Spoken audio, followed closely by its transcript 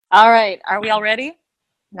All right. Are we all ready?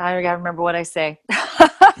 Now I gotta remember what I say.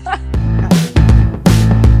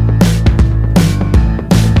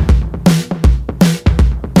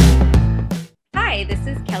 Hi, this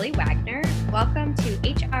is Kellie Wagner. Welcome to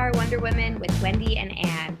HR Wonder Women with Wendy and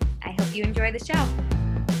Ann. I hope you enjoy the show.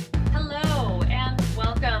 Hello, and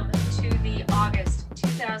welcome to the August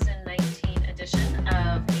 2019 edition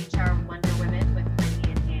of HR Wonder Women with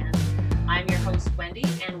Wendy and Ann. I'm your host, Wendy,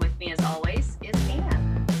 and with me as always is Ann.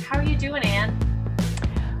 How are you doing, Ann?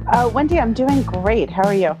 Wendy, I'm doing great. How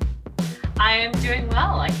are you? I am doing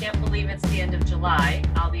well. I can't believe it's the end of July.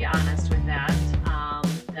 I'll be honest with that.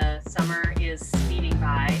 The summer is speeding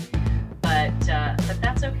by, but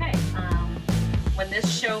that's okay. When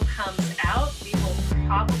this show comes out, we will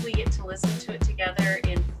probably get to listen to it together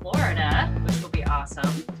in Florida, which will be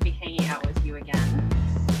awesome to be hanging out with you again.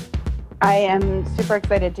 I am super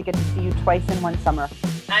excited to get to see you twice in one summer.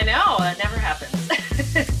 I know, it never happens.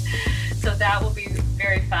 So that will be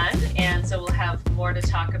very fun, and so we'll have more to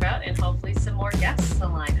talk about and hopefully some more guests to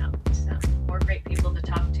line up. So more great people to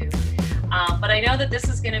talk to. But I know that this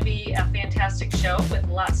is going to be a fantastic show with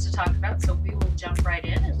lots to talk about, so we will jump right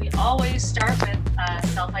in. And we always start with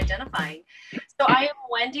self-identifying. So I am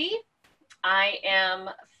Wendy. I am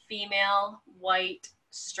female, white,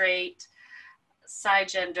 straight,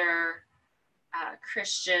 cisgender,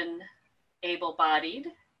 Christian, able-bodied.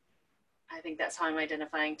 I think that's how I'm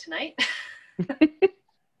identifying tonight.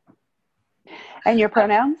 And your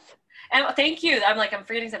pronouns? And thank you. I'm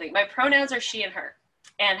forgetting something. My pronouns are she and her.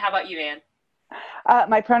 And how about you, Ann?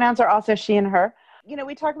 My pronouns are also she and her. You know,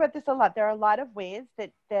 we talk about this a lot. There are a lot of ways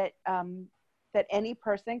that any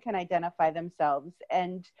person can identify themselves.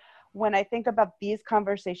 And when I think about these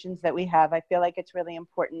conversations that we have, I feel like it's really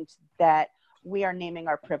important that we are naming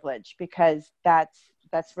our privilege, because that's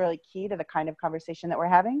really key to the kind of conversation that we're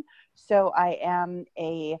having. So I am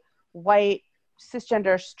a white,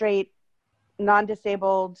 cisgender, straight,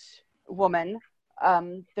 non-disabled woman.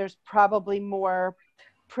 There's probably more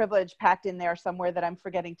privilege packed in there somewhere that I'm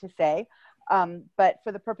forgetting to say. But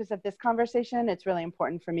for the purpose of this conversation, it's really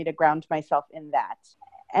important for me to ground myself in that.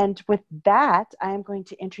 And with that, I am going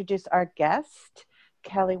to introduce our guest,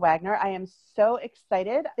 Kellie Wagner. I am so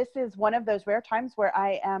excited. This is one of those rare times where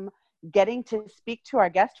I am getting to speak to our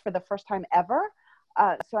guest for the first time ever.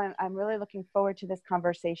 So I'm really looking forward to this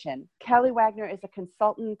conversation. Kellie Wagner is a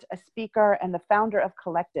consultant, a speaker, and the founder of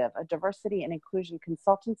Collective, a diversity and inclusion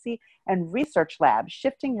consultancy and research lab,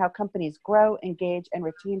 shifting how companies grow, engage, and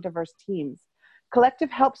retain diverse teams. Collective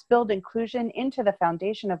helps build inclusion into the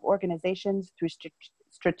foundation of organizations through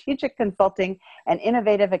strategic consulting and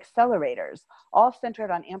innovative accelerators, all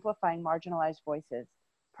centered on amplifying marginalized voices.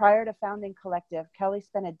 Prior to founding Collective, Kellie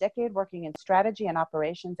spent a decade working in strategy and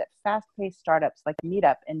operations at fast-paced startups like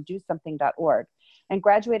Meetup and DoSomething.org, and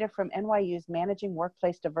graduated from NYU's Managing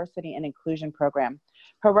Workplace Diversity and Inclusion program.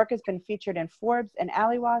 Her work has been featured in Forbes and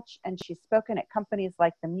Alley Watch, and she's spoken at companies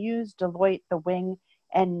like The Muse, Deloitte, The Wing,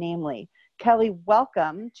 and Namely. Kellie,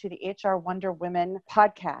 welcome to the HR Wonder Women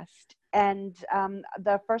podcast. And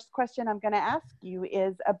the first question I'm going to ask you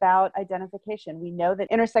is about identification. We know that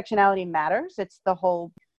intersectionality matters. It's the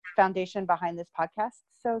whole foundation behind this podcast.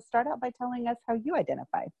 So start out by telling us how you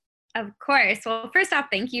identify. Of course. Well, first off,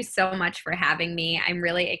 thank you so much for having me. I'm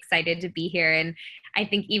really excited to be here. And I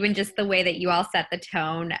think even just the way that you all set the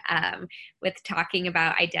tone with talking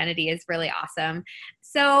about identity is really awesome.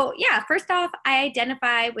 So yeah, first off, I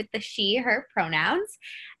identify with the she, her pronouns.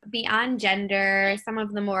 Beyond gender, some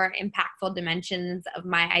of the more impactful dimensions of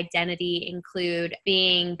my identity include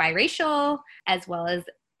being biracial, as well as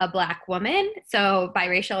a Black woman. So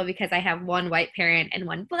biracial because I have one white parent and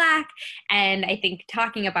one Black. And I think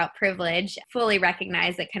talking about privilege, fully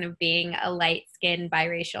recognize that kind of being a light-skinned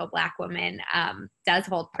biracial Black woman does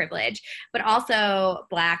hold privilege, but also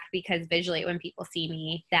Black because visually when people see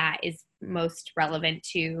me, that is most relevant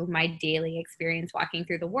to my daily experience walking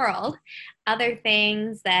through the world. Other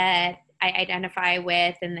things that I identify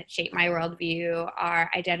with and that shape my worldview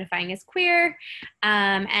are identifying as queer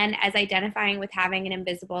and as identifying with having an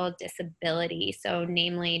invisible disability, so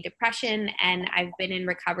namely depression, and I've been in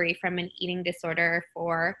recovery from an eating disorder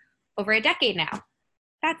for over a decade now.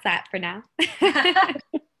 That's that for now.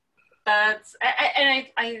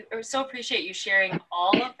 I so appreciate you sharing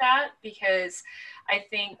all of that, because I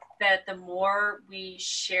think that the more we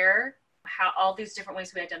share how all these different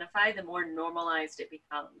ways we identify, the more normalized it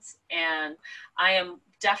becomes. And I am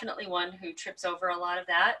definitely one who trips over a lot of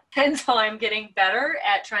that. And so I'm getting better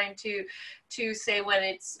at trying to say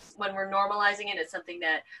when we're normalizing it, it's something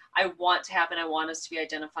that I want to happen. I want us to be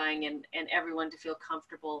identifying and everyone to feel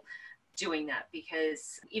comfortable doing that,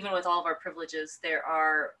 because even with all of our privileges, there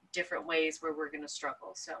are different ways where we're going to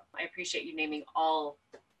struggle. So I appreciate you naming all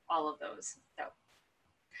of those.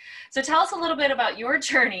 So tell us a little bit about your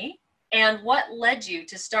journey and what led you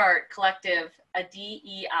to start Collective, a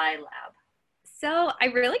DEI lab. So I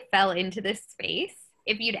really fell into this space.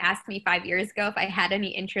 If you'd asked me 5 years ago if I had any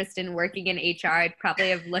interest in working in HR, I'd probably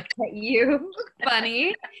have looked at you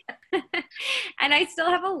funny. And I still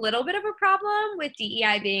have a little bit of a problem with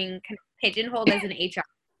DEI being kind of pigeonholed as an HR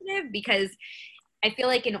initiative, because I feel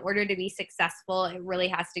like in order to be successful, it really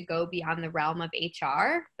has to go beyond the realm of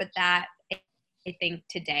HR. But that, I think,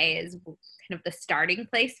 today is kind of the starting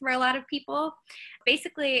place for a lot of people.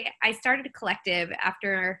 Basically, I started a collective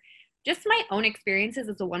after just my own experiences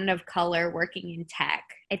as a woman of color working in tech.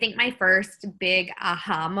 I think my first big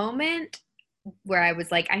aha moment where I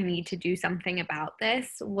was like, I need to do something about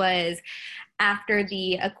this was after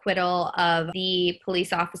the acquittal of the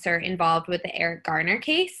police officer involved with the Eric Garner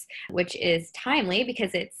case, which is timely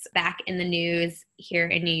because it's back in the news here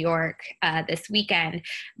in New York this weekend.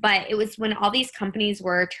 But it was when all these companies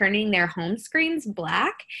were turning their home screens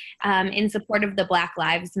black in support of the Black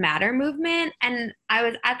Lives Matter movement. And I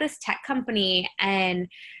was at this tech company and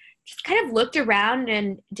just kind of looked around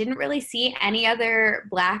and didn't really see any other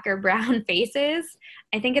Black or brown faces.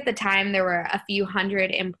 I think at the time there were a few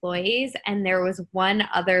hundred employees and there was one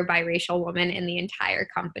other biracial woman in the entire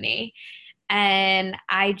company. And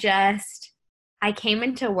I came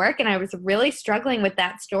into work and I was really struggling with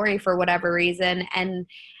that story for whatever reason. And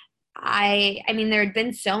I mean, there had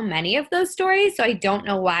been so many of those stories, so I don't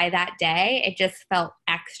know why that day it just felt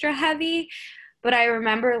extra heavy. But I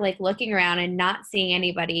remember like looking around and not seeing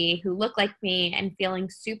anybody who looked like me and feeling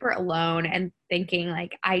super alone and thinking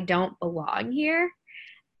like, I don't belong here.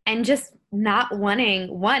 And just not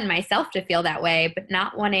wanting, myself to feel that way, but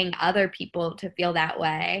not wanting other people to feel that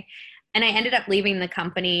way. And I ended up leaving the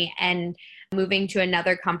company and moving to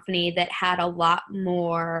another company that had a lot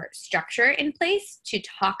more structure in place to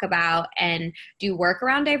talk about and do work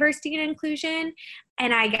around diversity and inclusion.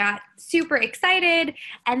 And I got super excited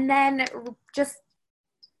and then just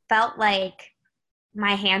felt like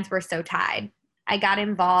my hands were so tied. I got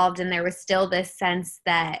involved and there was still this sense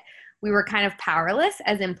that we were kind of powerless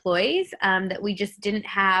as employees, that we just didn't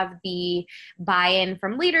have the buy-in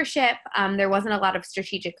from leadership. There wasn't a lot of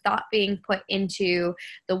strategic thought being put into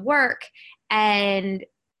the work. And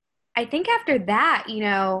I think after that,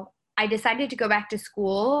 I decided to go back to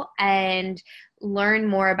school and learn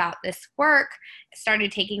more about this work,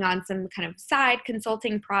 started taking on some kind of side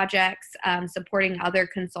consulting projects, supporting other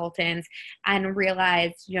consultants, and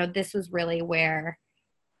realized, this was really where,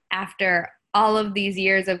 after all of these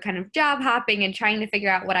years of kind of job hopping and trying to figure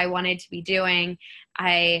out what I wanted to be doing,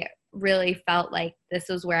 I really felt like this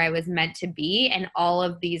was where I was meant to be. And all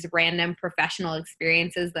of these random professional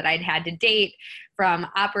experiences that I'd had to date, from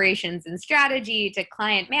operations and strategy to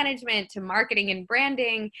client management to marketing and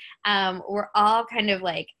branding, were all kind of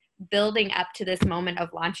like building up to this moment of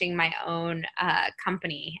launching my own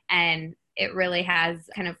company. And it really has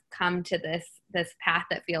kind of come to this path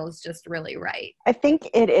that feels just really right. I think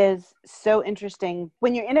it is so interesting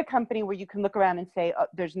when you're in a company where you can look around and say, oh,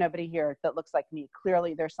 there's nobody here that looks like me.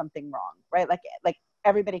 Clearly there's something wrong, right? Like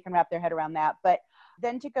everybody can wrap their head around that. But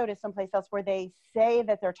then to go to someplace else where they say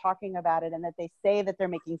that they're talking about it and that they say that they're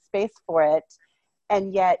making space for it,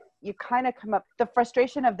 and yet you kind of come up, the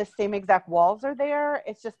frustration of the same exact walls are there.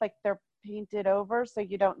 It's just like they're painted over so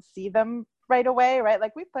you don't see them right away, right?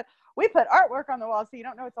 Like we put artwork on the wall so you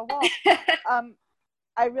don't know it's a wall.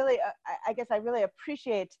 I guess I really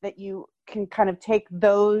appreciate that you can kind of take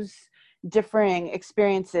those differing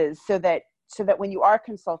experiences so that when you are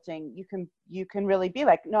consulting, you can really be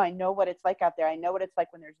like, no, I know what it's like out there. I know what it's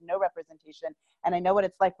like when there's no representation, and I know what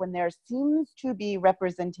it's like when there seems to be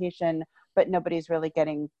representation, but nobody's really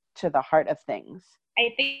getting to the heart of things.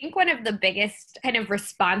 I think one of the biggest kind of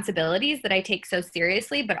responsibilities that I take so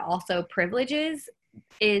seriously, but also privileges,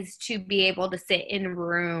 is to be able to sit in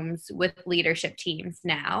rooms with leadership teams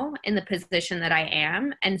now in the position that I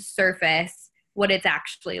am and surface what it's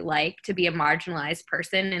actually like to be a marginalized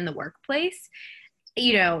person in the workplace.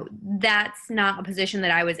 That's not a position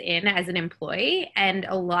that I was in as an employee. And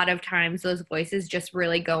a lot of times those voices just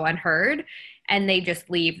really go unheard and they just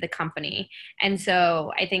leave the company. And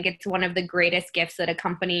so I think it's one of the greatest gifts that a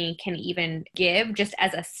company can even give, just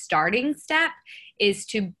as a starting step, is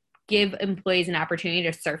to give employees an opportunity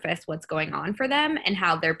to surface what's going on for them and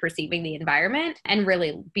how they're perceiving the environment, and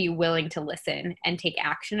really be willing to listen and take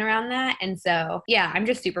action around that. And so, yeah, I'm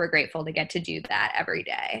just super grateful to get to do that every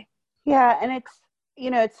day. Yeah. And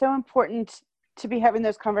it's so important to be having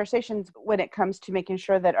those conversations when it comes to making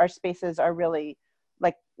sure that our spaces are really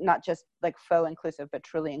like not just like faux inclusive, but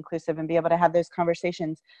truly inclusive, and be able to have those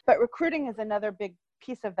conversations. But recruiting is another big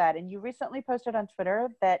piece of that. And you recently posted on Twitter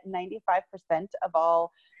that 95% of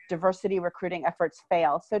all diversity recruiting efforts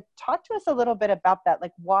fail. So talk to us a little bit about that.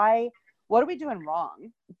 Like what are we doing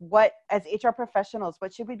wrong? What, as HR professionals,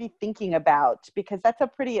 what should we be thinking about? Because that's a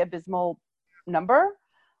pretty abysmal number.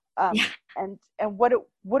 And what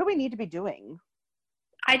do we need to be doing?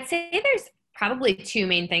 I'd say there's probably two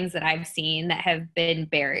main things that I've seen that have been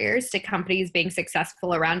barriers to companies being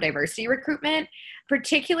successful around diversity recruitment,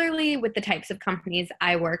 particularly with the types of companies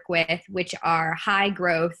I work with, which are high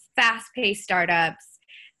growth, fast-paced startups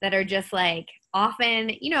that are just like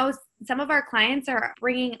often, some of our clients are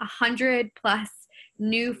bringing 100 plus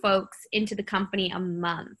new folks into the company a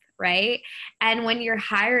month, right? And when you're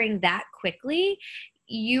hiring that quickly,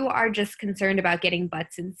 you are just concerned about getting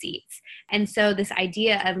butts in seats. And so this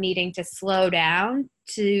idea of needing to slow down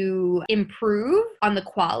to improve on the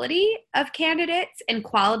quality of candidates, and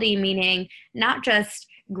quality meaning not just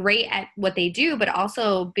great at what they do, but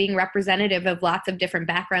also being representative of lots of different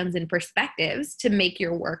backgrounds and perspectives to make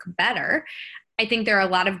your work better. I think there are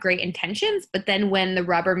a lot of great intentions, but then when the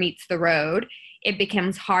rubber meets the road, it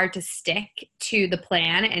becomes hard to stick to the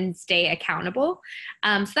plan and stay accountable.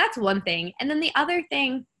 So that's one thing. And then the other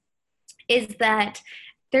thing is that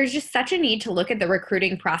there's just such a need to look at the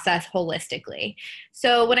recruiting process holistically.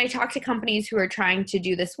 So when I talk to companies who are trying to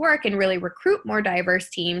do this work and really recruit more diverse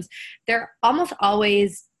teams, they're almost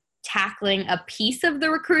always tackling a piece of the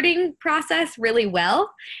recruiting process really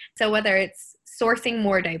well. So whether it's sourcing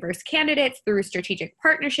more diverse candidates through strategic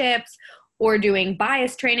partnerships or doing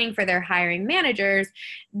bias training for their hiring managers,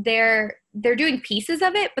 they're doing pieces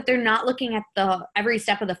of it, but they're not looking at every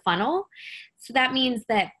step of the funnel. So that means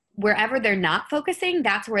that wherever they're not focusing,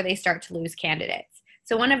 that's where they start to lose candidates.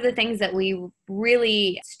 So one of the things that we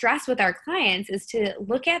really stress with our clients is to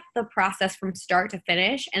look at the process from start to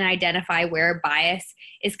finish and identify where bias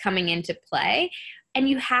is coming into play. And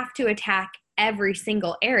you have to attack every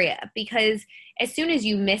single area, because as soon as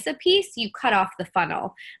you miss a piece, you cut off the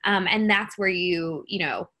funnel. And that's where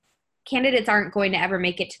candidates aren't going to ever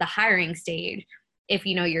make it to the hiring stage if,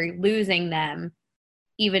 you're losing them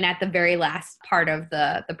even at the very last part of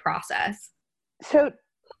the process. So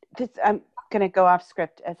I'm going to go off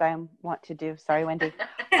script as I want to do. Sorry, Wendy.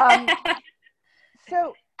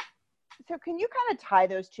 So can you kind of tie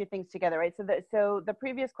those two things together, right? So the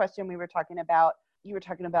previous question you were talking about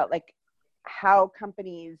like how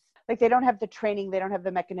companies, like they don't have the training, they don't have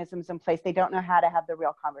the mechanisms in place, they don't know how to have the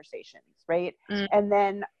real conversations, right? And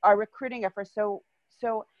then our recruiting efforts. So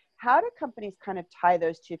how do companies kind of tie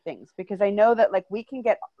those two things? Because I know that like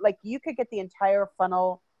you could get the entire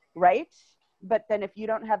funnel right, but then if you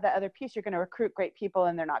don't have that other piece, you're going to recruit great people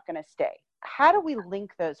and they're not going to stay. How do we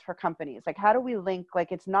link those for companies? Like how do we link,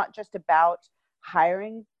 like it's not just about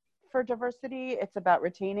hiring for diversity, it's about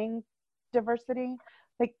retaining diversity.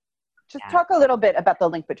 Like just talk a little bit about the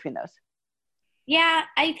link between those. Yeah,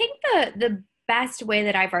 I think the best way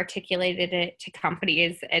that I've articulated it to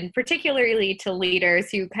companies, and particularly to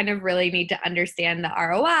leaders who kind of really need to understand the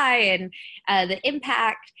ROI and the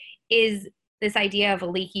impact, is this idea of a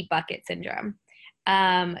leaky bucket syndrome.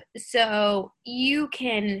 So you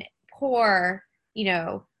can pour,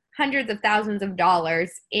 hundreds of thousands of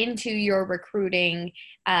dollars into your recruiting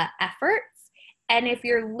efforts. And if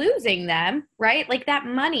you're losing them, right, like that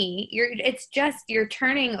money, you're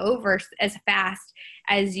turning over as fast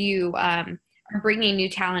as you are bringing new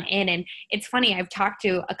talent in. And it's funny, I've talked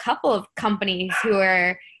to a couple of companies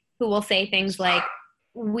who will say things like,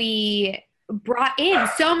 we brought in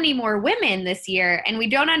so many more women this year and we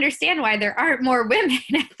don't understand why there aren't more women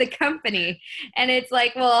at the company. And it's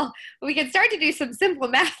like, well, we can start to do some simple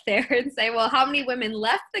math there and say, well, how many women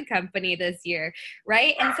left the company this year,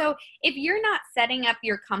 right? And so if you're not setting up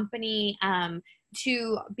your company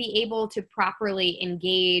to be able to properly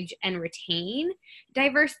engage and retain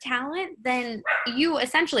diverse talent, then you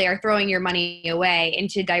essentially are throwing your money away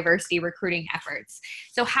into diversity recruiting efforts.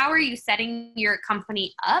 So how are you setting your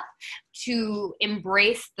company up to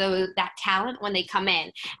embrace that talent when they come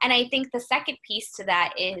in? And I think the second piece to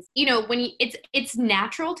that is, it's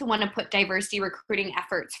natural to want to put diversity recruiting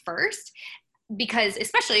efforts first, because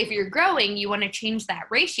especially if you're growing, you want to change that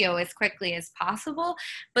ratio as quickly as possible.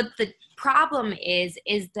 But the problem is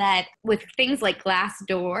that with things like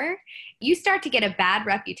Glassdoor, you start to get a bad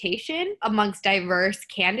reputation amongst diverse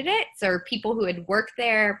candidates or people who had worked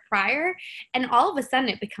there prior. And all of a sudden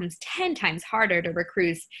it becomes 10 times harder to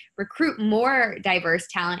recruit more diverse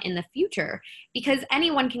talent in the future, because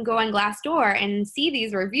anyone can go on Glassdoor and see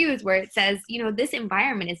these reviews where it says, this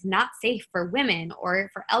environment is not safe for women or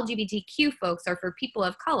for LGBTQ folks or for people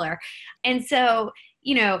of color. And so,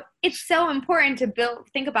 it's so important to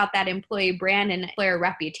think about that employee brand and employer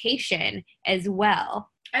reputation as well.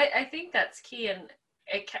 I think that's key, and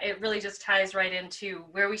it really just ties right into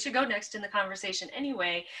where we should go next in the conversation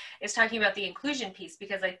anyway, is talking about the inclusion piece,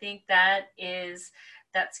 because I think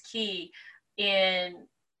that's key in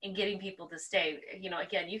getting people to stay.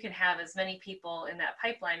 Again, you can have as many people in that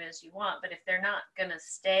pipeline as you want, but if they're not gonna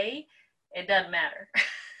stay, it doesn't matter.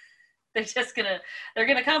 They're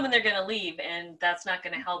gonna come and they're gonna leave, and that's not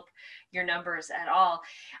gonna help your numbers at all.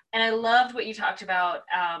 And I loved what you talked about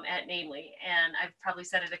at Namely, and I've probably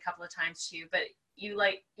said it a couple of times to you, but you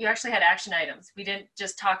actually had action items. We didn't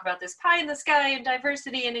just talk about this pie in the sky and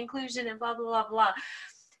diversity and inclusion and blah, blah, blah, blah.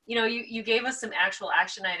 You gave us some actual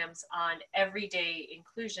action items on everyday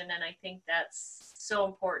inclusion, and I think that's so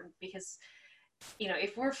important, because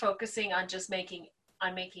if we're focusing on just making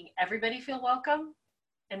everybody feel welcome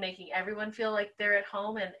and making everyone feel like they're at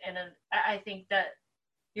home, and I think that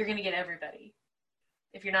you're going to get everybody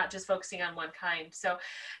if you're not just focusing on one kind. So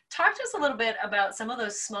talk to us a little bit about some of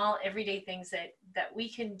those small everyday things that we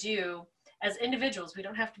can do as individuals. We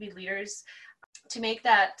don't have to be leaders to make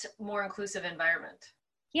that more inclusive environment.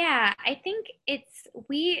 Yeah, I think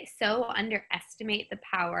we so underestimate the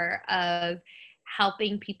power of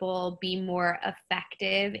helping people be more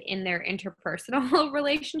effective in their interpersonal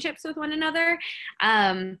relationships with one another.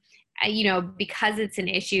 Because it's an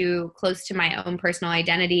issue close to my own personal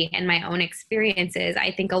identity and my own experiences,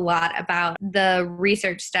 I think a lot about the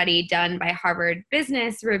research study done by Harvard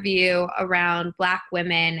Business Review around Black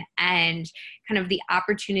women and kind of the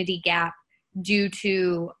opportunity gap due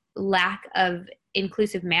to lack of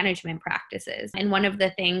inclusive management practices. And one of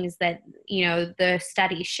the things that, the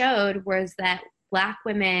study showed was that Black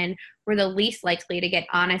women were the least likely to get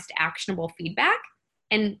honest, actionable feedback.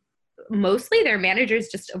 And mostly their managers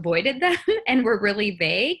just avoided them and were really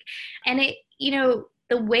vague. And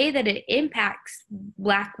the way that it impacts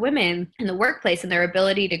Black women in the workplace and their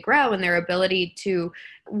ability to grow and their ability to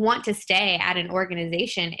want to stay at an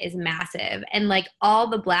organization is massive. And like all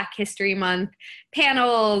the Black History Month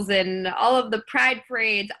panels and all of the pride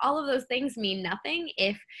parades, all of those things mean nothing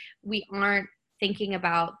if we aren't thinking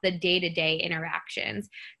about the day-to-day interactions.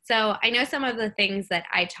 So I know some of the things that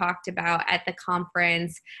I talked about at the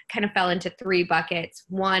conference kind of fell into 3 buckets.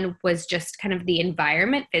 One was just kind of the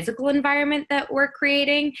environment, physical environment that we're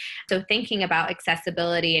creating. So thinking about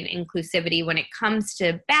accessibility and inclusivity when it comes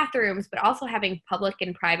to bathrooms, but also having public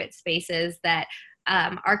and private spaces that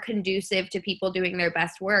are conducive to people doing their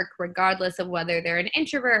best work, regardless of whether they're an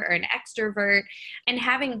introvert or an extrovert, and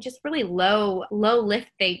having just really low lift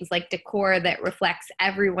things like decor that reflects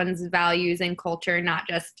everyone's values and culture, not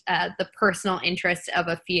just the personal interests of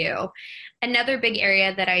a few. Another big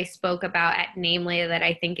area that I spoke about at Namely that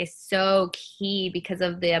I think is so key because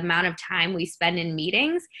of the amount of time we spend in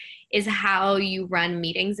meetings is how you run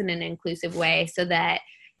meetings in an inclusive way so that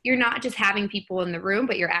you're not just having people in the room,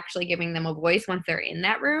 but you're actually giving them a voice once they're in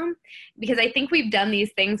that room. Because I think we've done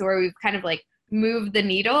these things where we've kind of like moved the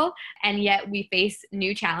needle, and yet we face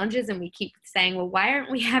new challenges and we keep saying, well, why aren't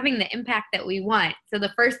we having the impact that we want? So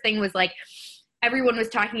the first thing was like, everyone was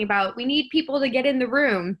talking about, we need people to get in the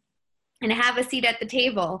room and have a seat at the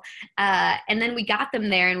table. And then we got them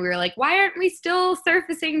there and we were like, why aren't we still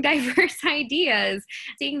surfacing diverse ideas,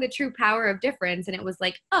 seeing the true power of difference? And it was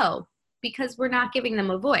like, oh, because we're not giving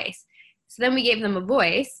them a voice. So then we gave them a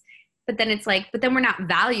voice, but then it's like, but then we're not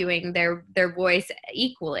valuing their voice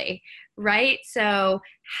equally, right? So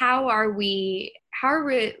how are we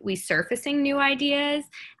surfacing new ideas?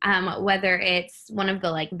 Whether it's one of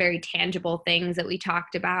the like very tangible things that we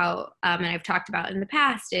talked about, and I've talked about in the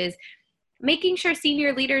past, is making sure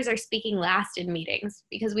senior leaders are speaking last in meetings,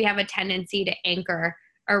 because we have a tendency to anchor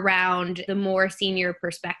around the more senior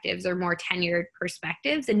perspectives or more tenured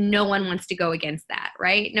perspectives, and no one wants to go against that,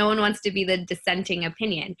 right? No one wants to be the dissenting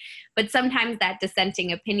opinion, but sometimes that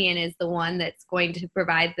dissenting opinion is the one that's going to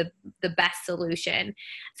provide the best solution.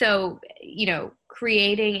 So,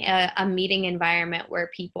 creating a meeting environment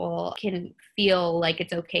where people can feel like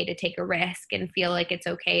it's okay to take a risk and feel like it's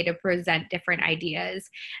okay to present different ideas,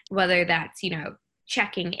 whether that's,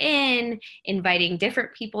 checking in, inviting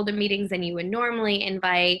different people to meetings than you would normally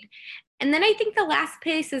invite. And then I think the last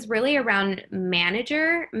piece is really around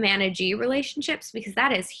managee relationships, because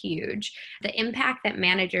that is huge. The impact that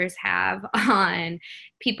managers have on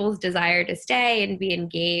people's desire to stay and be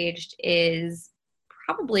engaged is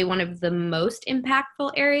probably one of the most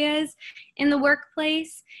impactful areas in the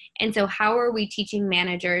workplace. And so how are we teaching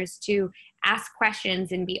managers to ask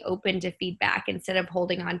questions and be open to feedback instead of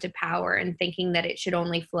holding on to power and thinking that it should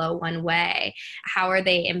only flow one way? How are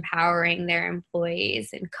they empowering their employees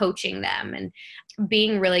and coaching them and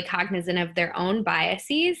being really cognizant of their own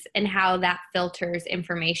biases and how that filters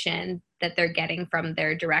information that they're getting from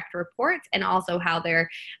their direct reports, and also how they're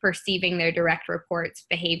perceiving their direct reports'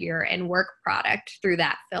 behavior and work product through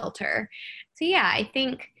that filter? So yeah, I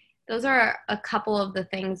think those are a couple of the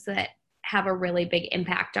things that have a really big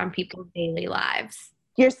impact on people's daily lives.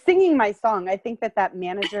 You're singing my song. I think that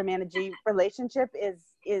manager-managee relationship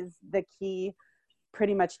is the key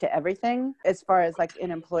pretty much to everything as far as like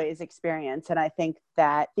an employee's experience. And I think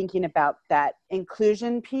that thinking about that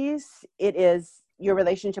inclusion piece, it is your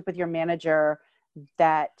relationship with your manager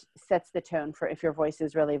that sets the tone for if your voice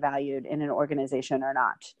is really valued in an organization or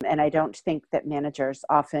not. And I don't think that managers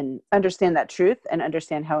often understand that truth and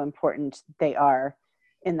understand how important they are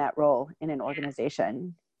in that role in an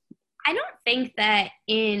organization. I don't think that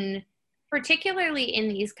particularly in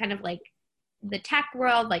these kind of like the tech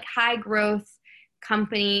world, like high growth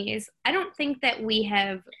companies, I don't think that we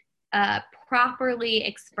have properly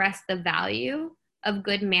expressed the value of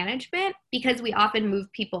good management, because we often move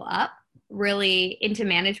people up really into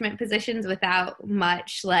management positions without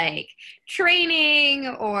much like training,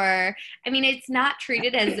 or I mean, it's not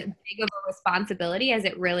treated as big of a responsibility as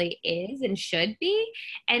it really is and should be.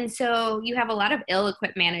 And so you have a lot of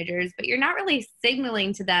ill-equipped managers, but you're not really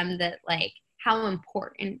signaling to them that like how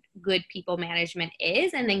important good people management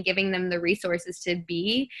is, and then giving them the resources to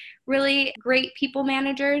be really great people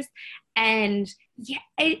managers. And yeah,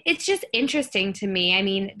 it's just interesting to me. I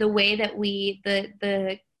mean, the way that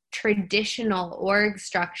the traditional org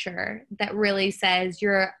structure that really says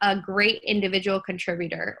you're a great individual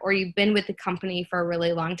contributor or you've been with the company for a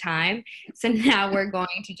really long time, so now we're going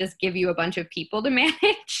to just give you a bunch of people to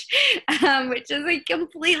manage, which is a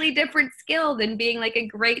completely different skill than being like a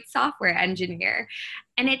great software engineer.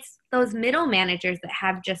 And it's those middle managers that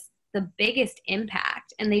have just the biggest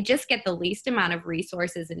impact, and they just get the least amount of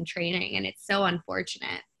resources and training, and it's so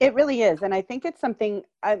unfortunate. It really is. And I think it's something,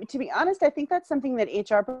 to be honest, I think that's something that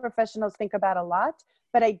HR professionals think about a lot,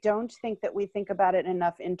 but I don't think that we think about it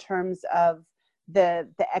enough in terms of the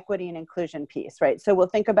equity and inclusion piece, right? So we'll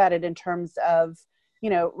think about it in terms of, you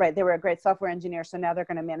know, right, they were a great software engineer, so now they're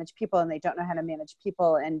going to manage people and they don't know how to manage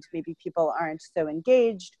people, and maybe people aren't so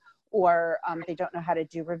engaged, or they don't know how to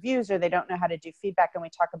do reviews, or they don't know how to do feedback. And we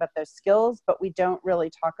talk about those skills, but we don't really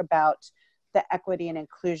talk about the equity and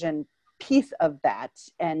inclusion piece of that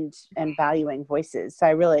and valuing voices. So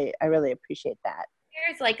I really appreciate that.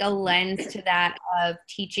 There's like a lens to that of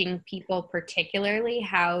teaching people particularly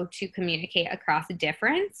how to communicate across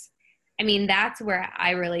difference. I mean, that's where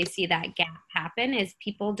I really see that gap happen, is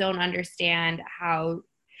people don't understand how,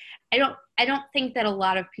 I don't think that a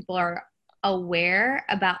lot of people are aware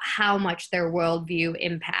about how much their worldview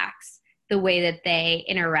impacts the way that they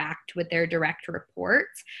interact with their direct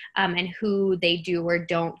reports, and who they do or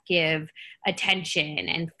don't give attention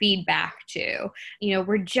and feedback to. You know,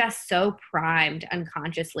 we're just so primed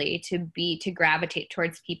unconsciously to gravitate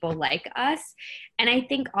towards people like us. And I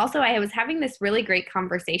think also I was having this really great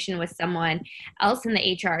conversation with someone else in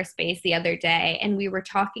the HR space the other day, and we were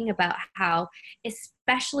talking about how,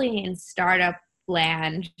 especially in startup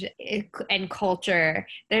land and culture,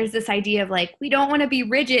 there's this idea of like, we don't want to be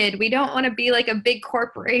rigid. We don't want to be like a big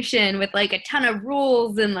corporation with like a ton of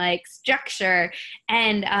rules and like structure.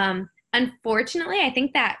 And unfortunately, I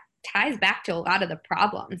think that ties back to a lot of the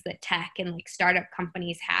problems that tech and like startup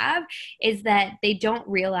companies have, is that they don't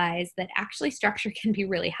realize that actually structure can be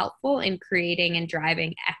really helpful in creating and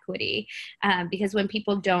driving equity. Because when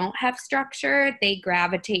people don't have structure, they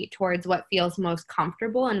gravitate towards what feels most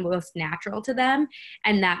comfortable and most natural to them.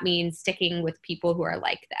 And that means sticking with people who are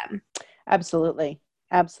like them. Absolutely.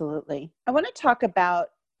 Absolutely. I want to talk about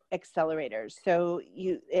accelerators. So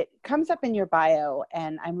it comes up in your bio,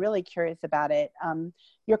 and I'm really curious about it.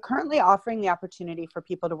 You're currently offering the opportunity for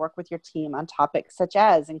people to work with your team on topics such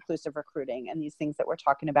as inclusive recruiting and these things that we're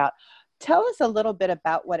talking about. Tell us a little bit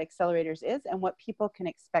about what accelerators is and what people can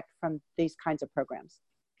expect from these kinds of programs.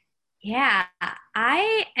 Yeah,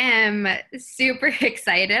 I am super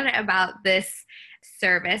excited about this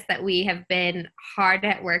service that we have been hard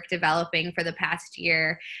at work developing for the past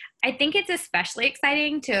year I think it's especially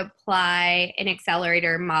exciting to apply an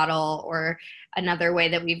accelerator model, or another way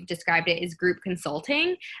that we've described it is group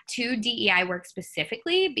consulting, to DEI work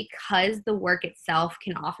specifically, because the work itself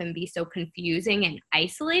can often be so confusing and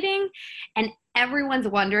isolating, and everyone's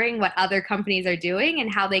wondering what other companies are doing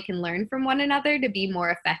and how they can learn from one another to be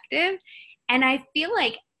more effective. And I feel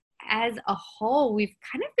like as a whole, we've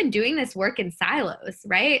kind of been doing this work in silos,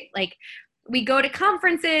 right? Like, we go to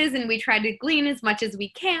conferences and we try to glean as much as we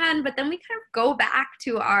can, but then we kind of go back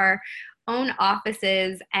to our own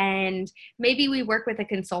offices and maybe we work with a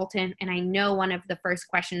consultant. And I know one of the first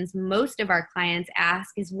questions most of our clients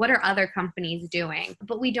ask is, what are other companies doing?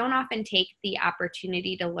 But we don't often take the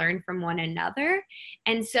opportunity to learn from one another.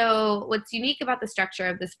 And so what's unique about the structure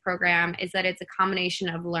of this program is that it's a combination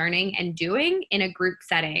of learning and doing in a group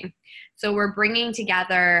setting. So we're bringing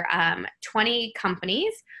together 20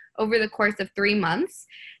 companies over the course of 3 months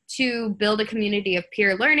to build a community of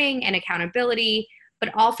peer learning and accountability,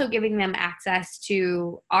 but also giving them access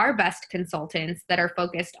to our best consultants that are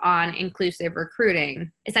focused on inclusive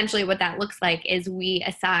recruiting. Essentially what that looks like is we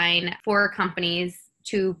assign 4 companies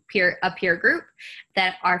to a peer group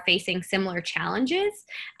that are facing similar challenges,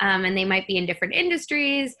 and they might be in different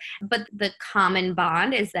industries, but the common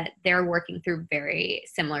bond is that they're working through very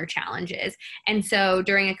similar challenges. And so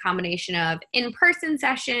during a combination of in-person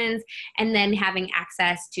sessions and then having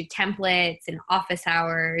access to templates and office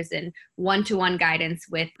hours and one-to-one guidance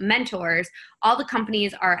with mentors, all the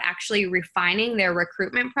companies are actually refining their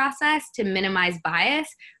recruitment process to minimize bias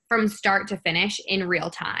from start to finish in real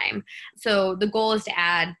time. So the goal is to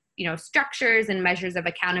add, structures and measures of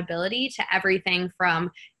accountability to everything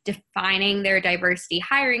from defining their diversity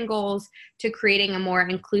hiring goals to creating a more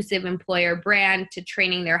inclusive employer brand to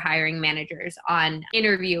training their hiring managers on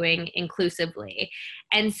interviewing inclusively.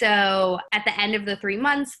 And so at the end of the 3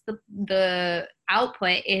 months, the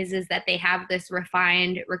output is that they have this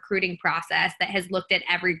refined recruiting process that has looked at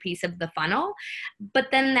every piece of the funnel, but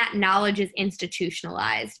then that knowledge is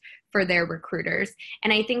institutionalized for their recruiters.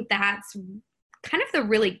 And I think that's kind of the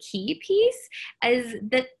really key piece, is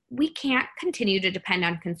that we can't continue to depend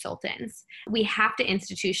on consultants. We have to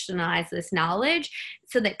institutionalize this knowledge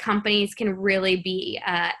so that companies can really be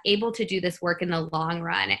able to do this work in the long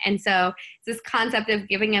run. And so it's this concept of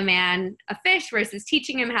giving a man a fish versus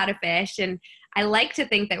teaching him how to fish. And I like to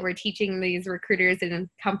think that we're teaching these recruiters and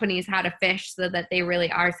companies how to fish so that they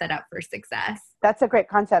really are set up for success. That's a great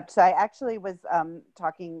concept. So I actually was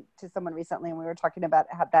talking to someone recently, and we were talking about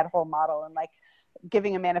that whole model, and like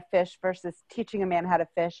giving a man a fish versus teaching a man how to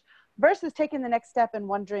fish versus taking the next step and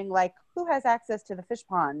wondering, like, who has access to the fish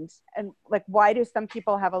pond, and like, why do some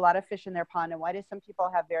people have a lot of fish in their pond and why do some people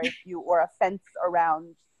have very few, or a fence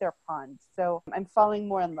around their pond? So I'm falling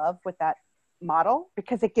more in love with that model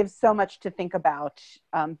because it gives so much to think about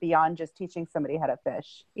beyond just teaching somebody how to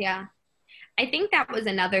fish. Yeah. I think that was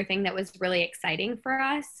another thing that was really exciting for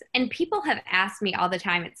us. And people have asked me all the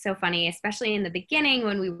time, it's so funny, especially in the beginning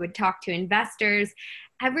when we would talk to investors,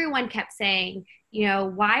 everyone kept saying,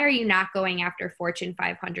 why are you not going after Fortune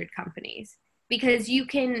 500 companies? Because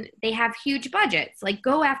they have huge budgets, like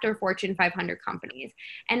go after Fortune 500 companies.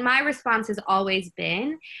 And my response has always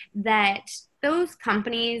been that those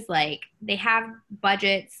companies, like, they have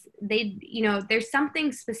budgets, there's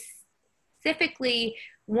something specifically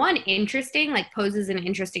interesting, like poses an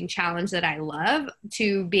interesting challenge that I love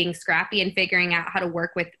to being scrappy and figuring out how to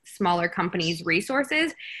work with smaller companies'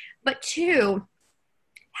 resources. But 2,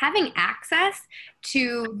 having access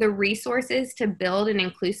to the resources to build an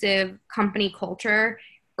inclusive company culture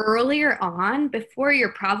earlier on, before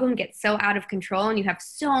your problem gets so out of control and you have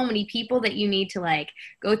so many people that you need to like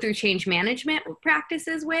go through change management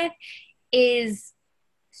practices with, is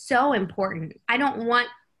so important. I don't want,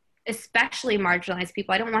 especially marginalized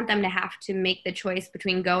people, I don't want them to have to make the choice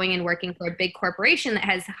between going and working for a big corporation that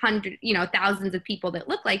has thousands of people that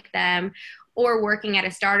look like them, or working at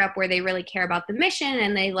a startup where they really care about the mission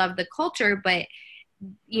and they love the culture, but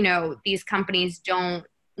these companies don't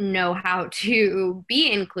know how to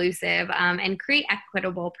be inclusive and create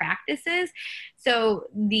equitable practices. So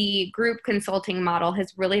the group consulting model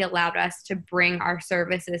has really allowed us to bring our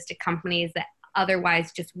services to companies that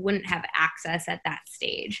otherwise just wouldn't have access at that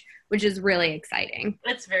stage, which is really exciting.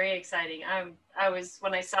 It's very exciting.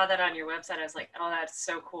 When I saw that on your website, I was like, oh, that's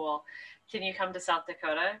so cool. Can you come to South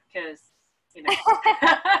Dakota? Because,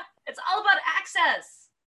 it's all about access.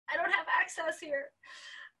 I don't have access here.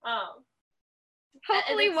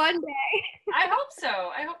 Hopefully one day. I hope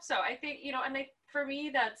so. I think, for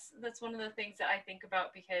me, that's one of the things that I think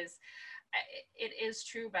about, because it is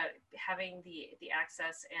true about having the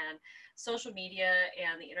access, and social media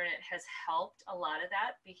and the internet has helped a lot of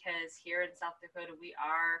that, because here in South Dakota,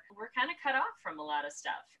 we're kind of cut off from a lot of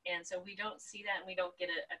stuff. And so we don't see that, and we don't get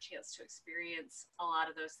a chance to experience a lot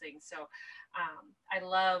of those things. So I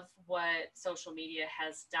love what social media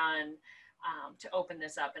has done to open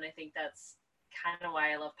this up. And I think that's kind of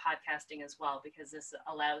why I love podcasting as well, because this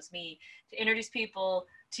allows me to introduce people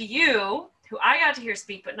to you who I got to hear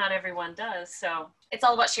speak, but not everyone does. So it's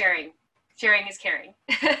all about sharing. Sharing is caring.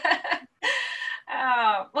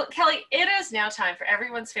 Well, Kellie, it is now time for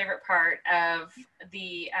everyone's favorite part of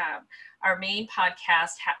the our main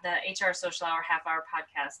podcast, the HRSocialHour half-hour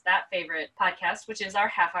podcast, that favorite podcast, which is our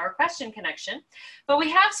half-hour question connection. But we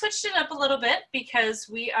have switched it up a little bit because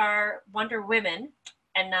we are Wonder Women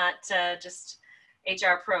and not just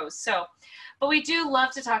HR pros. So, but we do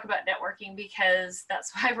love to talk about networking because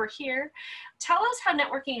that's why we're here. Tell us how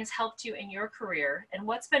networking has helped you in your career and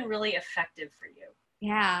what's been really effective for you.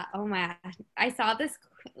 Yeah. Oh my gosh. I saw this,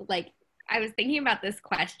 I was thinking about this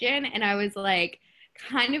question and I was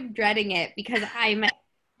kind of dreading it because I'm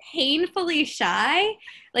painfully shy.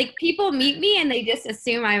 People meet me and they just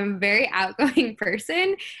assume I'm a very outgoing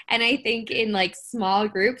person. And I think in small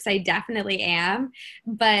groups, I definitely am.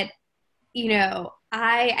 But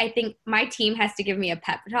I think my team has to give me a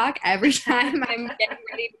pep talk every time I'm getting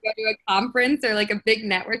ready to go to a conference or a big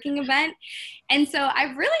networking event. And so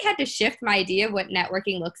I've really had to shift my idea of what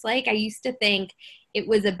networking looks like. I used to think it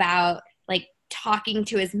was about talking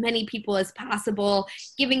to as many people as possible,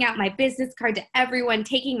 giving out my business card to everyone,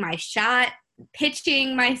 taking my shot,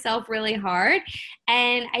 pitching myself really hard.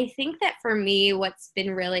 And I think that for me, what's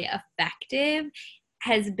been really effective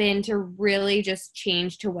has been to really just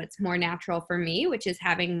change to what's more natural for me, which is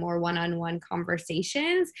having more one-on-one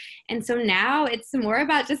conversations. And so now it's more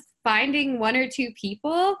about just finding one or two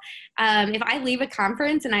people. If I leave a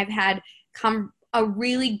conference and I've had a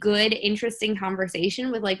really good, interesting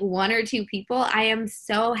conversation with one or two people, I am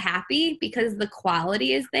so happy because the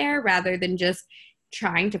quality is there rather than just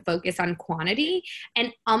trying to focus on quantity.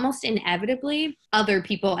 And almost inevitably, other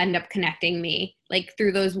people end up connecting me.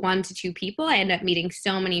 Through those 1 to 2 people, I end up meeting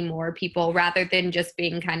so many more people rather than just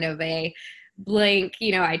being kind of a blank,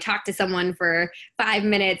 I talk to someone for 5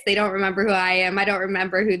 minutes, they don't remember who I am, I don't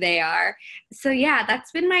remember who they are. So yeah,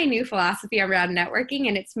 that's been my new philosophy around networking,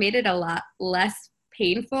 and it's made it a lot less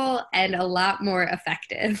painful and a lot more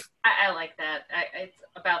effective. I like that. It's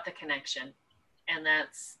about the connection, and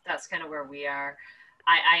that's kind of where we are.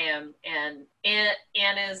 I am, and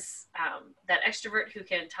Anne is that extrovert who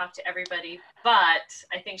can talk to everybody, but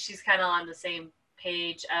I think she's kind of on the same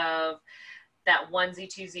page of that onesie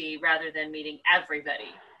twosie rather than meeting everybody.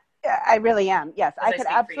 Yeah, I really am. Yes, I could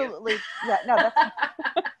absolutely. Yeah, no,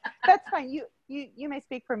 that's fine. You may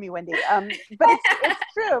speak for me, Wendy. But it's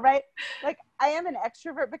true, right? I am an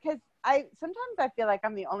extrovert because sometimes I feel like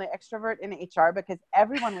I'm the only extrovert in HR because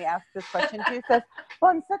everyone we ask this question to says,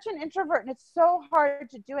 well, I'm such an introvert and it's so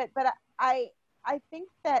hard to do it. But I think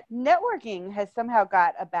that networking has somehow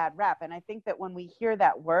got a bad rap. And I think that when we hear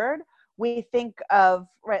that word, we think of,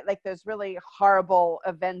 right, those really horrible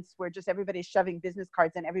events where just everybody's shoving business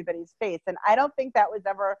cards in everybody's face. And I don't think that was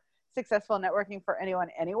ever successful networking for anyone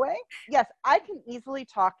anyway. Yes, I can easily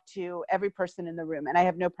talk to every person in the room and I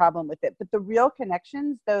have no problem with it. But the real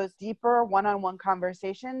connections, those deeper one-on-one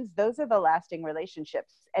conversations, those are the lasting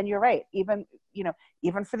relationships. And you're right, even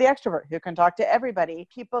for the extrovert who can talk to everybody,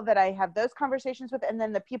 people that I have those conversations with, and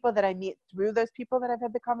then the people that I meet through those people that I've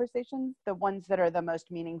had the conversations, the ones that are the most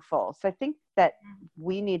meaningful. So I think that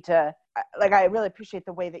we need to, I really appreciate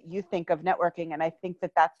the way that you think of networking. And I think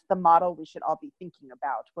that that's the model we should all be thinking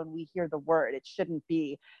about when we hear the word. It shouldn't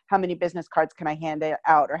be how many business cards can I hand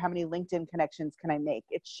out or how many LinkedIn connections can I make.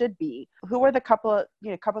 It should be who are the couple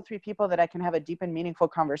 3 people that I can have a deep and meaningful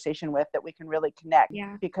conversation with that we can really connect.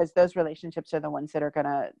 Yeah. Because those relationships are the ones that are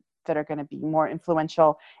gonna be more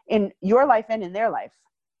influential in your life and in their life,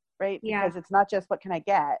 right? Yeah. Because it's not just what can I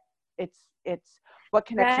get, it's what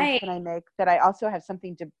connections can I make that I also have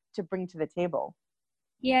something to bring to the table.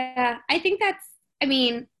 Yeah, I think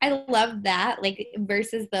I love that,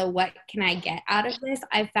 versus the what can I get out of this.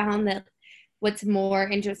 I found that what's more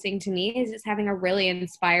interesting to me is just having a really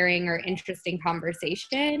inspiring or interesting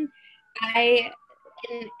conversation.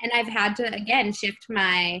 And I've had to, again, shift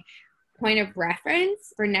my point of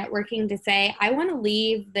reference for networking to say, I want to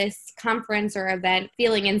leave this conference or event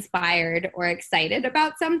feeling inspired or excited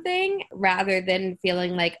about something rather than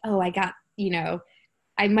feeling like, oh, I got,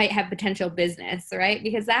 I might have potential business, right?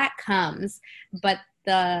 Because that comes, but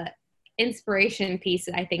the inspiration piece,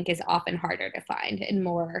 I think, is often harder to find and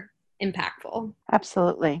more impactful.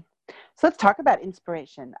 Absolutely. So let's talk about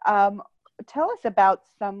inspiration. Tell us about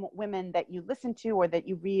some women that you listen to or that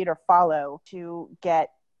you read or follow to get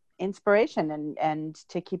inspiration and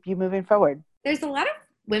to keep you moving forward. There's a lot of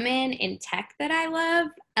women in tech that I love.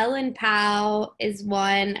 Ellen Powell is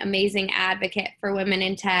one amazing advocate for women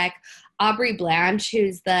in tech. Aubrey Blanche,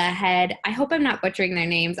 who's the head, I hope I'm not butchering their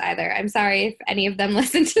names either. I'm sorry if any of them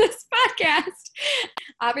listen to this podcast.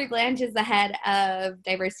 Aubrey Blanche is the head of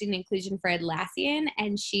diversity and inclusion for Atlassian,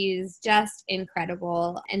 and she's just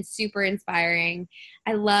incredible and super inspiring.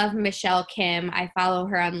 I love Michelle Kim. I follow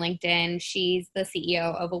her on LinkedIn. She's the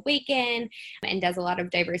CEO of Awaken and does a lot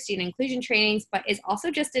of diversity and inclusion trainings, but is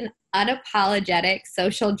also just an unapologetic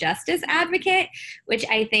social justice advocate, which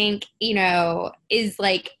I think, is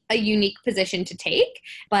like a unique position to take,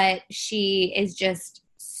 but she is just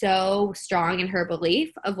so strong in her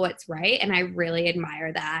belief of what's right, and I really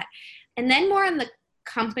admire that. And then more on the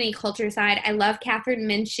company culture side, I love Catherine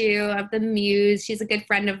Minshew of The Muse. She's a good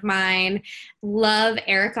friend of mine. Love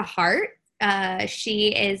Erica Hart. She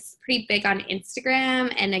is pretty big on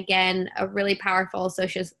Instagram, and again, a really powerful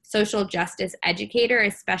social justice educator,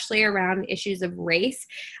 especially around issues of race.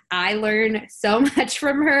 I learn so much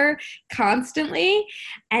from her constantly.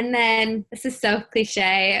 And then, this is so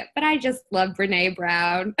cliche, but I just love Brene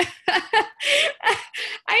Brown.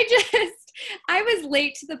 I was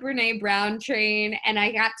late to the Brene Brown train, and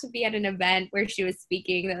I got to be at an event where she was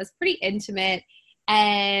speaking that was pretty intimate,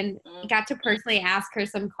 and got to personally ask her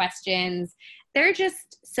some questions. There are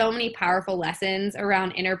just so many powerful lessons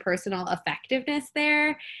around interpersonal effectiveness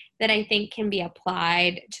there that I think can be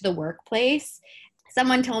applied to the workplace.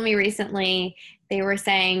 Someone told me recently, they were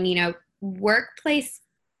saying, workplace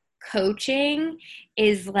coaching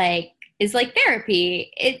is like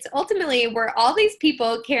therapy. It's ultimately, we're all these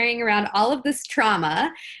people carrying around all of this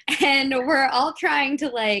trauma, and we're all trying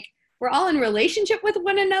to we're all in relationship with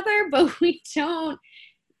one another, but we don't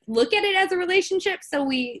look at it as a relationship. So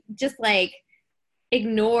we just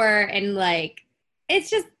ignore and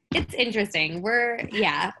it's interesting. Work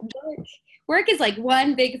is like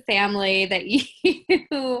one big family that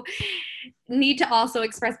you need to also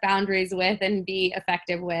express boundaries with and be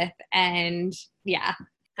effective with. And yeah.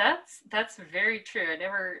 That's very true.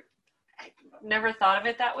 I never thought of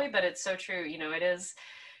it that way, but it's so true. It is.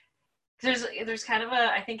 There's kind of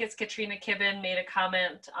I think it's Katrina Kibben made a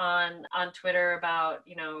comment on Twitter about,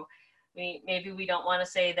 maybe we don't want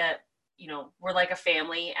to say that, we're like a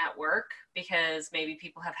family at work, because maybe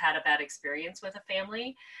people have had a bad experience with a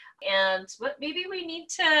family. And what maybe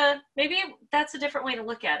that's a different way to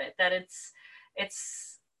look at it, that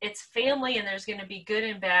it's family, and there's going to be good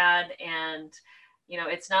and bad. And,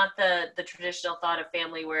 it's not the traditional thought of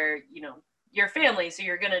family where, you're family, so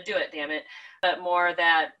you're going to do it, damn it. But more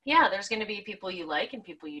that, yeah, there's going to be people you like and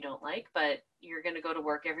people you don't like, but you're going to go to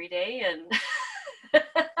work every day and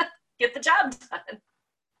get the job done.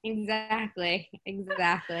 Exactly.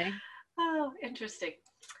 Oh, interesting.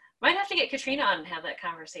 Might have to get Katrina on and have that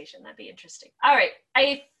conversation. That'd be interesting. All right.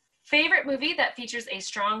 A favorite movie that features a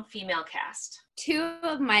strong female cast. Two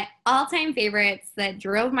of my all-time favorites that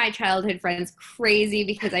drove my childhood friends crazy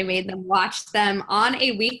because I made them watch them on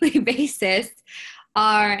a weekly basis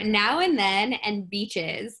are Now and Then and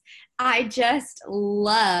Beaches. I just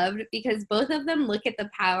loved, because both of them look at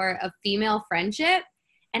the power of female friendship.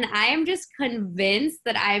 And I am just convinced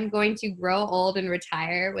that I'm going to grow old and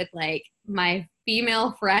retire with my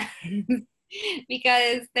female friends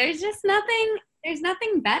because there's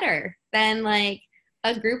nothing better than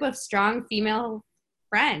a group of strong female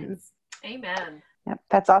friends. Amen. Yep,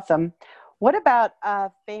 that's awesome. What about a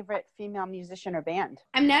favorite female musician or band?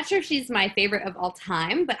 I'm not sure if she's my favorite of all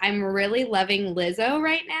time, but I'm really loving Lizzo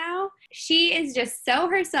right now. She is just so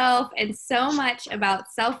herself and so much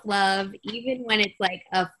about self-love, even when it's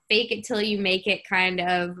a fake it till you make it kind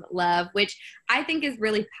of love, which I think is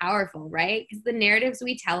really powerful, right? Because the narratives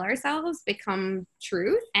we tell ourselves become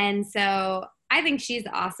truth. And so I think she's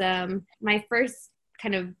awesome. My first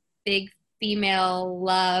kind of big female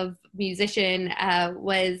love musician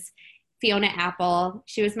was Fiona Apple.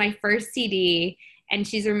 She was my first CD, and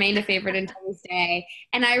she's remained a favorite until this day.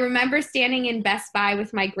 And I remember standing in Best Buy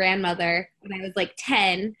with my grandmother when I was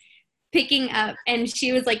 10, and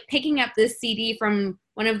she was picking up this CD from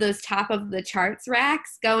one of those top of the charts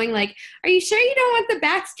racks, going are you sure you don't want the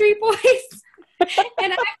Backstreet Boys?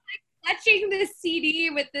 And I'm clutching this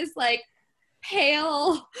CD with this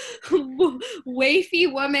pale,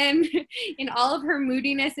 wafy woman in all of her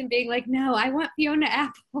moodiness and being no, I want Fiona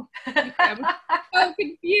Apple. I'm so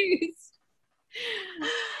confused.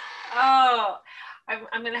 Oh,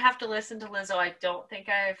 I'm going to have to listen to Lizzo. I don't think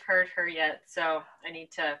I've heard her yet, so I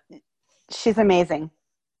need to. She's amazing.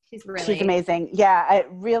 She's amazing. Yeah, I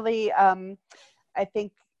really, I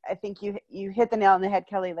think you hit the nail on the head,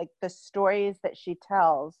 Kelly. Like the stories that she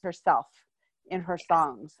tells herself in her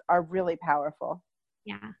songs are really powerful.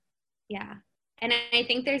 Yeah. Yeah. And I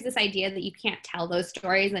think there's this idea that you can't tell those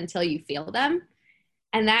stories until you feel them.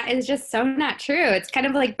 And that is just so not true. It's kind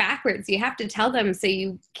of like backwards. You have to tell them so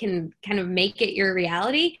you can kind of make it your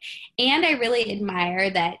reality. And I really admire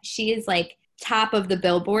that she is like top of the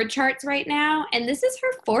Billboard charts right now. And this is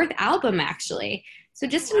her 4th album, actually. So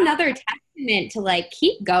just another testament to like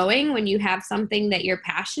keep going when you have something that you're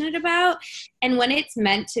passionate about. And when it's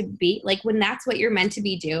meant to be, like when that's what you're meant to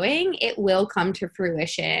be doing, it will come to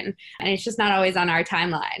fruition. And it's just not always on our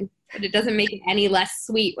timeline, but it doesn't make it any less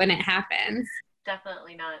sweet when it happens.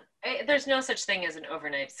 Definitely not. There's no such thing as an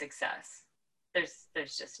overnight success. There's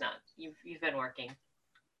just not. You've been working.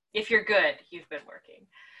 If you're good, you've been working.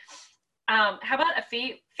 How about a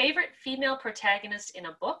favorite female protagonist in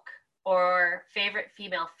a book or favorite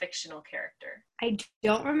female fictional character? I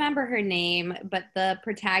don't remember her name, but the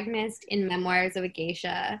protagonist in Memoirs of a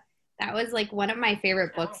Geisha, that was like one of my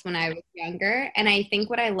favorite books when I was younger. And I think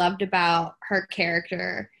what I loved about her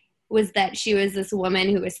character was that she was this woman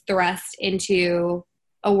who was thrust into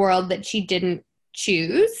a world that she didn't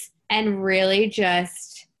choose and really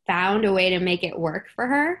just found a way to make it work for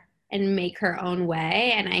her and make her own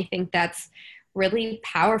way. And I think that's really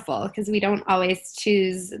powerful because we don't always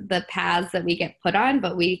choose the paths that we get put on,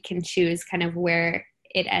 but we can choose kind of where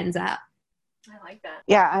it ends up. I like that.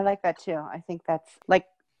 Yeah, I like that too. I think that's like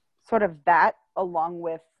sort of that along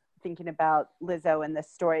with thinking about Lizzo and the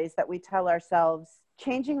stories that we tell ourselves,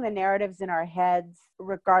 changing the narratives in our heads,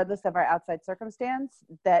 regardless of our outside circumstance,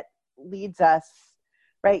 that leads us,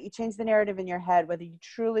 right? You change the narrative in your head, whether you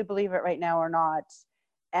truly believe it right now or not.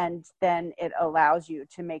 And then it allows you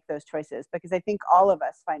to make those choices, because I think all of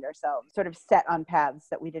us find ourselves sort of set on paths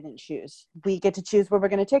that we didn't choose. We get to choose where we're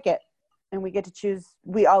going to take it. And we get to choose,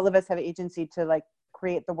 all of us have agency to like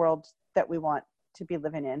create the world that we want to be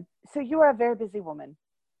living in. So you are a very busy woman.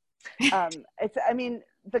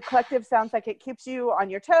 The collective sounds like it keeps you on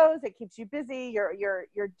your toes. It keeps you busy. You're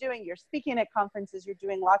speaking at conferences. You're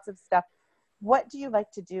doing lots of stuff. What do you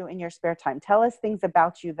like to do in your spare time? Tell us things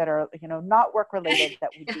about you that are, not work related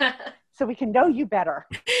that we do, so we can know you better.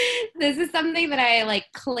 This is something that I like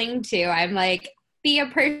cling to. I'm like, be a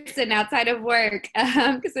person outside of work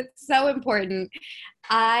because it's so important.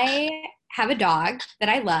 I have a dog that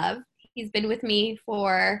I love. He's been with me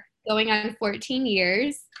for going on 14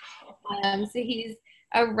 years. So he's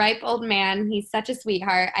a ripe old man. He's such a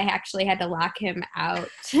sweetheart. I actually had to lock him out.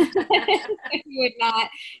 He would not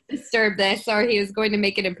disturb this, or he was going to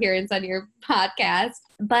make an appearance on your podcast.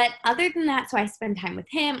 But other than that, so I spend time with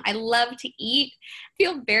him. I love to eat. I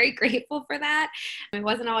feel very grateful for that. It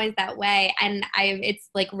wasn't always that way. And it's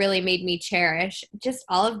like really made me cherish just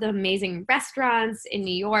all of the amazing restaurants in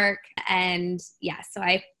New York. And yeah, so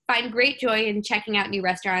I find great joy in checking out new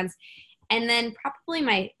restaurants. And then probably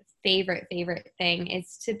my favorite thing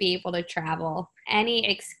is to be able to travel. Any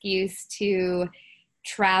excuse to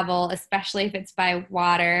travel, especially if it's by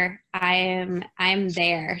water, I'm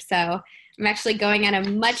there. So I'm actually going on a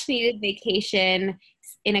much needed vacation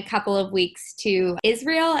in a couple of weeks to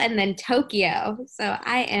Israel and then Tokyo. So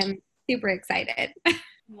I am super excited.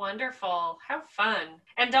 Wonderful. Have fun.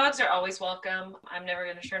 And dogs are always welcome. I'm never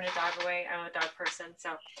going to turn a dog away. I'm a dog person.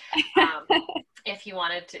 So if he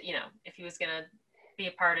wanted to, if he was going to be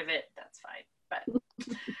a part of it, that's fine. But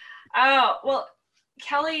well,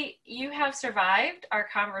 Kellie, you have survived our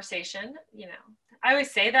conversation. I always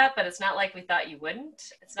say that, but it's not like we thought you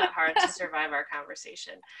wouldn't. It's not hard to survive our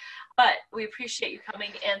conversation, but we appreciate you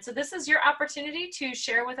coming. And so this is your opportunity to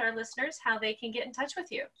share with our listeners how they can get in touch with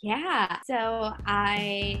you. Yeah. So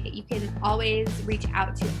you can always reach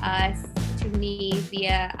out to me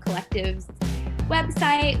via Collective's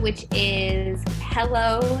website, which is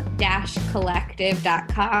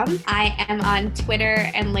hello-collective.com. I am on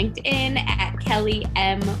Twitter and LinkedIn at Kellie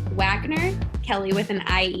M. Wagner, Kellie with an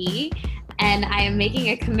IE. And I am making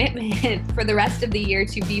a commitment for the rest of the year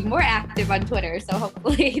to be more active on Twitter. So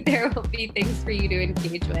hopefully there will be things for you to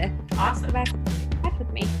engage with. Awesome. Back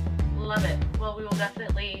with me. Love it. Well, we will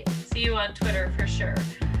definitely see you on Twitter for sure.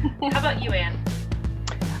 How about you, Anne?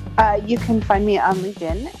 You can find me on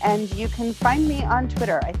LinkedIn, and you can find me on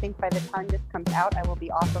Twitter. I think by the time this comes out, I will be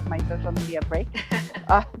off of my social media break.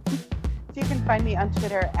 So you can find me on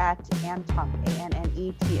Twitter at Annetomk,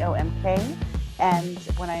 ANNETOMK. And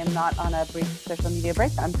when I am not on a brief social media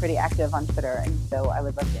break, I'm pretty active on Twitter. And so I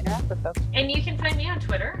would love to interact with folks. And you can find me on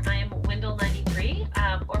Twitter. I am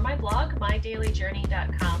Wendell93, or my blog,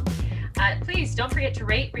 mydailyjourney.com. Please don't forget to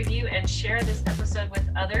rate, review, and share this episode with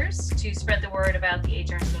others to spread the word about the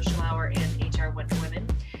HR Social Hour and HR Wonder Women.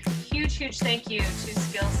 Huge thank you to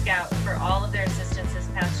Skill Scout for all of their assistance this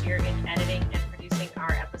past year in editing and producing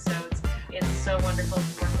our episodes. It's so wonderful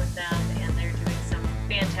to work with them, and they're doing some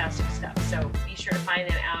fantastic stuff. So be sure to find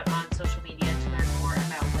them out on social media to learn more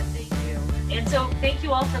about what they do. And so thank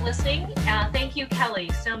you all for listening. Thank you, Kellie,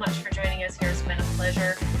 so much for joining us here. It's been a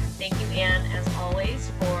pleasure. Thank you, Anne, as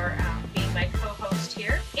always, for being my co-host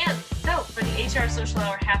here. And so for the HR Social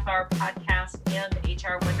Hour Half Hour podcast and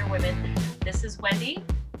HR Wonder Women, this is Wendy.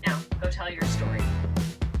 Now, go tell your story.